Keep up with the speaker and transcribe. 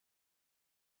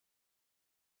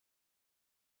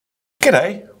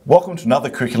G'day, welcome to another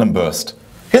curriculum burst.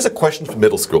 Here's a question for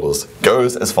middle schoolers. It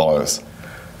goes as follows.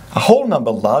 A whole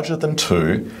number larger than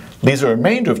 2 leaves a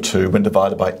remainder of 2 when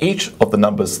divided by each of the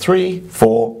numbers 3,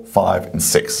 4, 5 and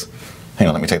 6. Hang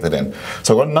on, let me take that in.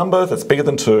 So I've got a number that's bigger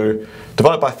than 2,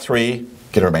 divided by 3,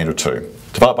 get a remainder of 2.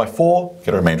 Divided by 4,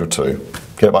 get a remainder of 2.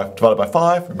 Divided by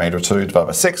 5, remainder of 2. Divided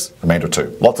by 6, remainder of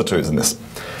 2. Lots of 2's in this.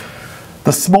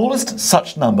 The smallest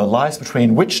such number lies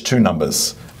between which two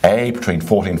numbers? A between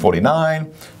 40 and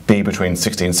 49, B between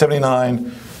 60 and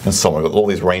 79, and so on. We've got all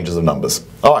these ranges of numbers.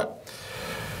 All right.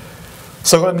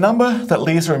 So I've got a number that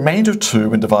leaves a remainder of 2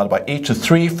 when divided by each of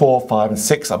 3, 4, 5, and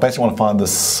 6. I basically want to find the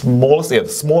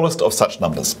smallest of such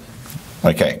numbers.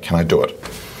 Okay, can I do it?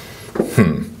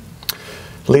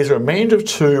 Leaves a remainder of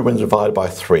 2 when divided by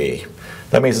 3.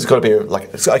 That means it's got to be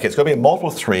it's got to be a multiple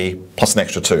of 3 plus an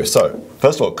extra 2. So,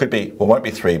 first of all, it could be, well, it won't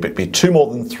be 3, but it could be 2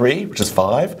 more than 3, which is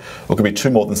 5, or it could be 2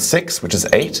 more than 6, which is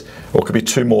 8, or it could be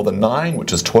 2 more than 9,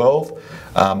 which is 12,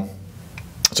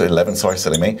 so 11, sorry,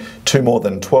 silly me, 2 more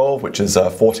than 12, which is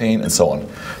 14, and so on.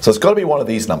 So it's got to be one of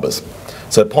these numbers.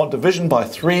 So upon division by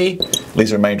 3,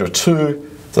 leaves a remainder of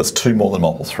 2, so that's 2 more than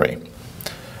multiple 3.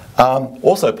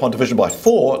 Also, upon division by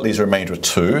 4, it leaves a remainder of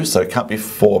 2, so it can't be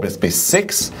 4, but it's be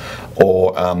 6,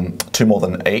 or 2 more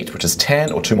than 8, which is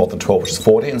 10, or 2 more than 12, which is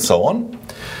 40, and so on.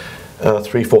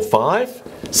 3, 4, 5.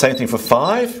 Same thing for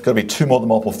 5, got to be 2 more than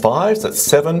multiple 5, so that's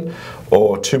 7,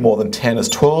 or 2 more than 10 is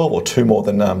 12, or 2 more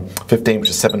than 15, which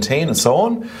is 17, and so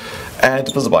on. And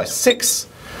divided by 6,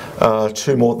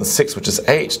 2 more than 6, which is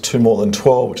 8, 2 more than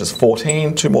 12, which is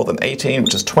 14, 2 more than 18,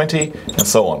 which is 20, and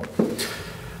so on.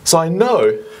 So I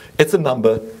know it's a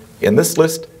number in this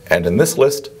list, and in this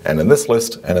list, and in this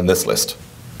list, and in this list.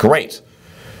 Great.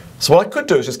 So what I could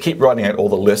do is just keep writing out all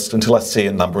the lists until I see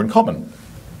a number in common.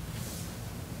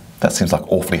 That seems like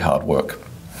awfully hard work.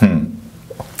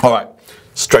 All right,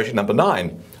 straight to number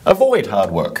 9. Avoid hard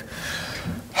work.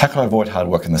 How can I avoid hard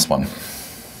work in this one?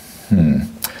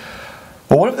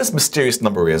 Well, whatever this mysterious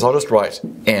number is, I'll just write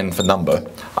n for number.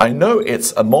 I know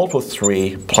it's a multiple of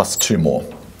 3 plus 2 more.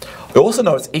 I also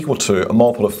know it's equal to a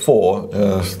multiple of 4,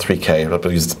 3k, I'll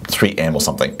use 3m or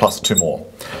something, plus 2 more.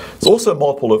 It's also a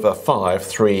multiple of 5,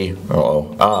 3,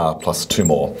 r, plus 2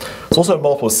 more. It's also a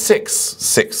multiple of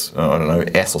 6, I don't know,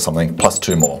 s or something, plus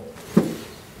 2 more. Ew,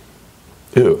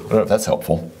 I don't know if that's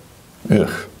helpful.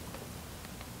 Ugh.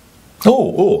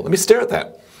 Oh, let me stare at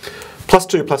that. Plus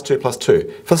 2, plus 2, plus 2.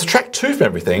 If I subtract 2 from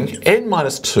everything, n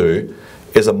minus 2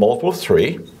 is a multiple of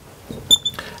 3,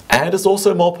 and it's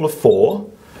also a multiple of 4,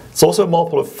 it's also a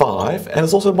multiple of 5, and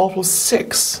it's also a multiple of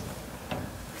 6.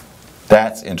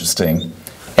 That's interesting.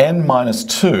 N minus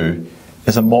 2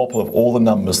 is a multiple of all the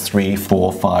numbers 3,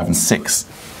 4, 5, and 6.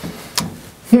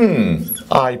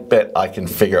 I bet I can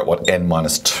figure out what n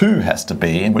minus 2 has to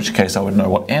be, in which case I would know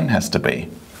what n has to be.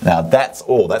 Now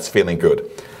that's feeling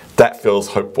good. That feels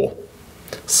hopeful.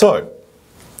 So,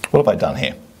 what have I done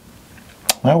here?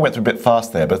 I went through a bit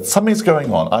fast there, but something's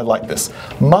going on. I like this.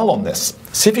 Mull on this.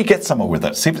 See if you get somewhere with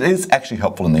it. See if it is actually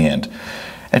helpful in the end.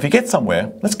 And if you get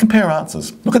somewhere, let's compare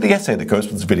answers. Look at the essay that goes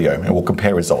with this video and we'll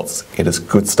compare results. It is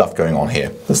good stuff going on here.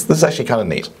 This is actually kind of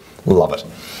neat. Love it.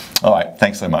 All right,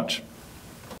 thanks so much.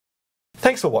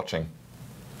 Thanks for watching.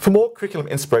 For more curriculum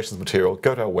inspirations material,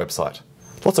 go to our website.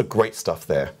 Lots of great stuff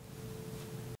there.